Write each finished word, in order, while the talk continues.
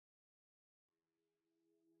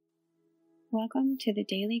Welcome to the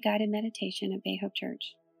Daily Guided Meditation at Bay Hope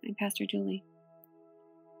Church. I'm Pastor Julie.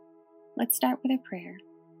 Let's start with a prayer.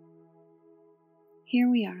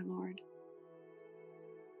 Here we are, Lord.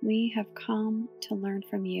 We have come to learn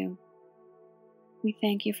from you. We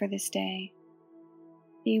thank you for this day.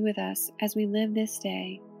 Be with us as we live this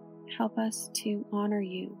day. Help us to honor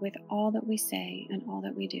you with all that we say and all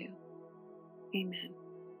that we do. Amen.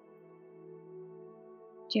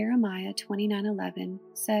 Jeremiah 29:11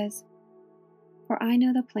 says, "For I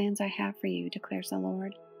know the plans I have for you, declares the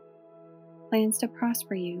Lord. Plans to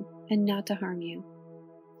prosper you and not to harm you.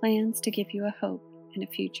 Plans to give you a hope and a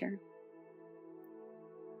future."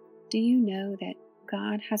 Do you know that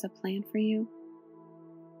God has a plan for you?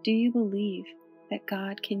 Do you believe that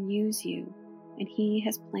God can use you and He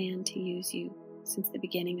has planned to use you since the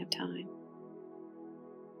beginning of time?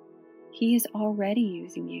 He is already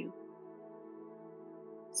using you.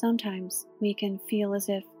 Sometimes we can feel as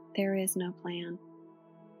if there is no plan.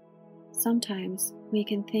 Sometimes we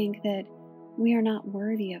can think that we are not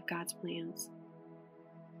worthy of God's plans.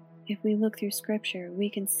 If we look through Scripture, we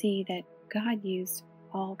can see that God used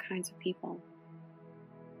all kinds of people.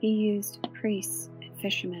 He used priests and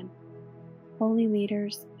fishermen, holy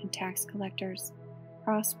leaders and tax collectors,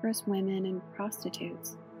 prosperous women and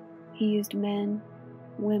prostitutes. He used men,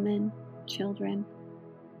 women, children.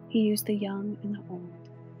 He used the young and the old.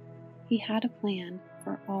 He had a plan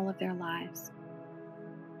for all of their lives.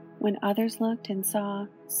 When others looked and saw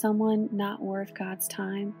someone not worth God's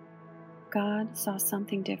time, God saw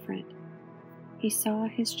something different. He saw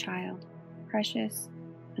His child, precious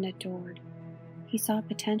and adored. He saw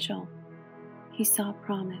potential. He saw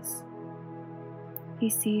promise. He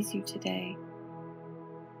sees you today.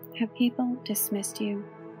 Have people dismissed you?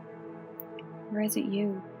 Or is it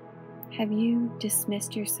you? Have you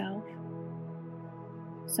dismissed yourself?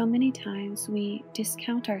 So many times we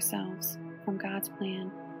discount ourselves from God's plan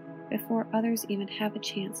before others even have a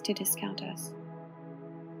chance to discount us.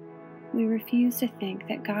 We refuse to think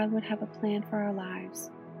that God would have a plan for our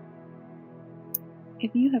lives.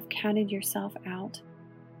 If you have counted yourself out,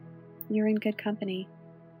 you're in good company.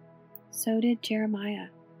 So did Jeremiah.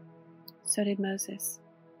 So did Moses.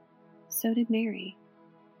 So did Mary,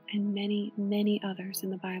 and many, many others in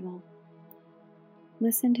the Bible.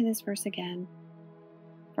 Listen to this verse again.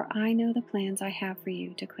 "For I know the plans I have for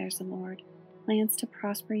you, declares the Lord, plans to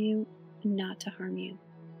prosper you and not to harm you,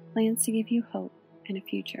 plans to give you hope and a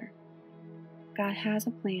future." God has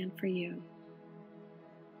a plan for you.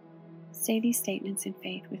 Say these statements in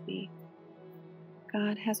faith with me.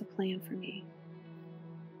 God has a plan for me.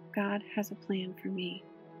 God has a plan for me.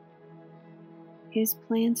 His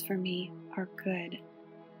plans for me are good.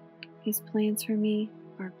 His plans for me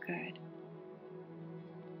are good.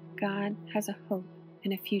 God has a hope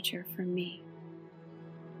and a future for me.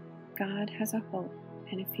 God has a hope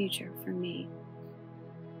and a future for me.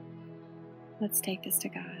 Let's take this to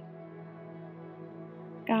God.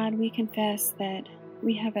 God, we confess that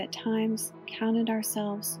we have at times counted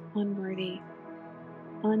ourselves unworthy,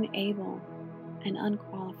 unable, and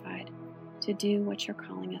unqualified to do what you're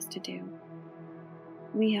calling us to do.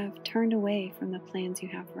 We have turned away from the plans you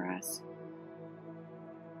have for us.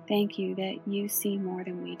 Thank you that you see more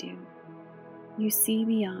than we do. You see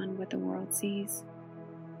beyond what the world sees.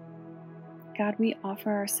 God, we offer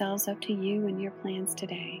ourselves up to you and your plans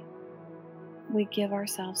today. We give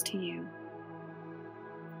ourselves to you.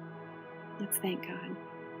 Let's thank God.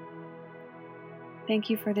 Thank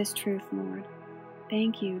you for this truth, Lord.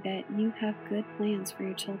 Thank you that you have good plans for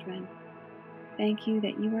your children. Thank you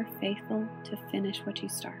that you are faithful to finish what you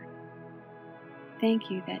start. Thank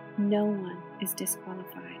you that no one is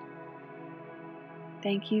disqualified.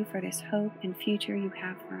 Thank you for this hope and future you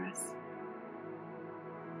have for us.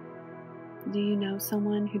 Do you know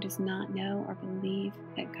someone who does not know or believe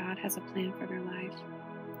that God has a plan for their life?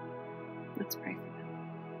 Let's pray for them.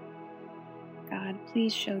 God,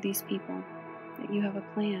 please show these people that you have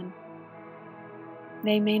a plan.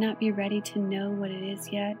 They may not be ready to know what it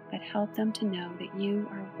is yet, but help them to know that you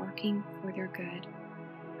are working for their good,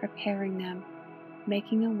 preparing them,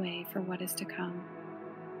 making a way for what is to come.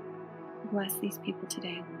 Bless these people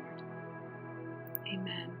today, Lord.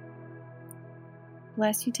 Amen.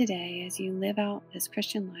 Bless you today as you live out this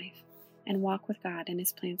Christian life and walk with God and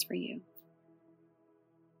His plans for you.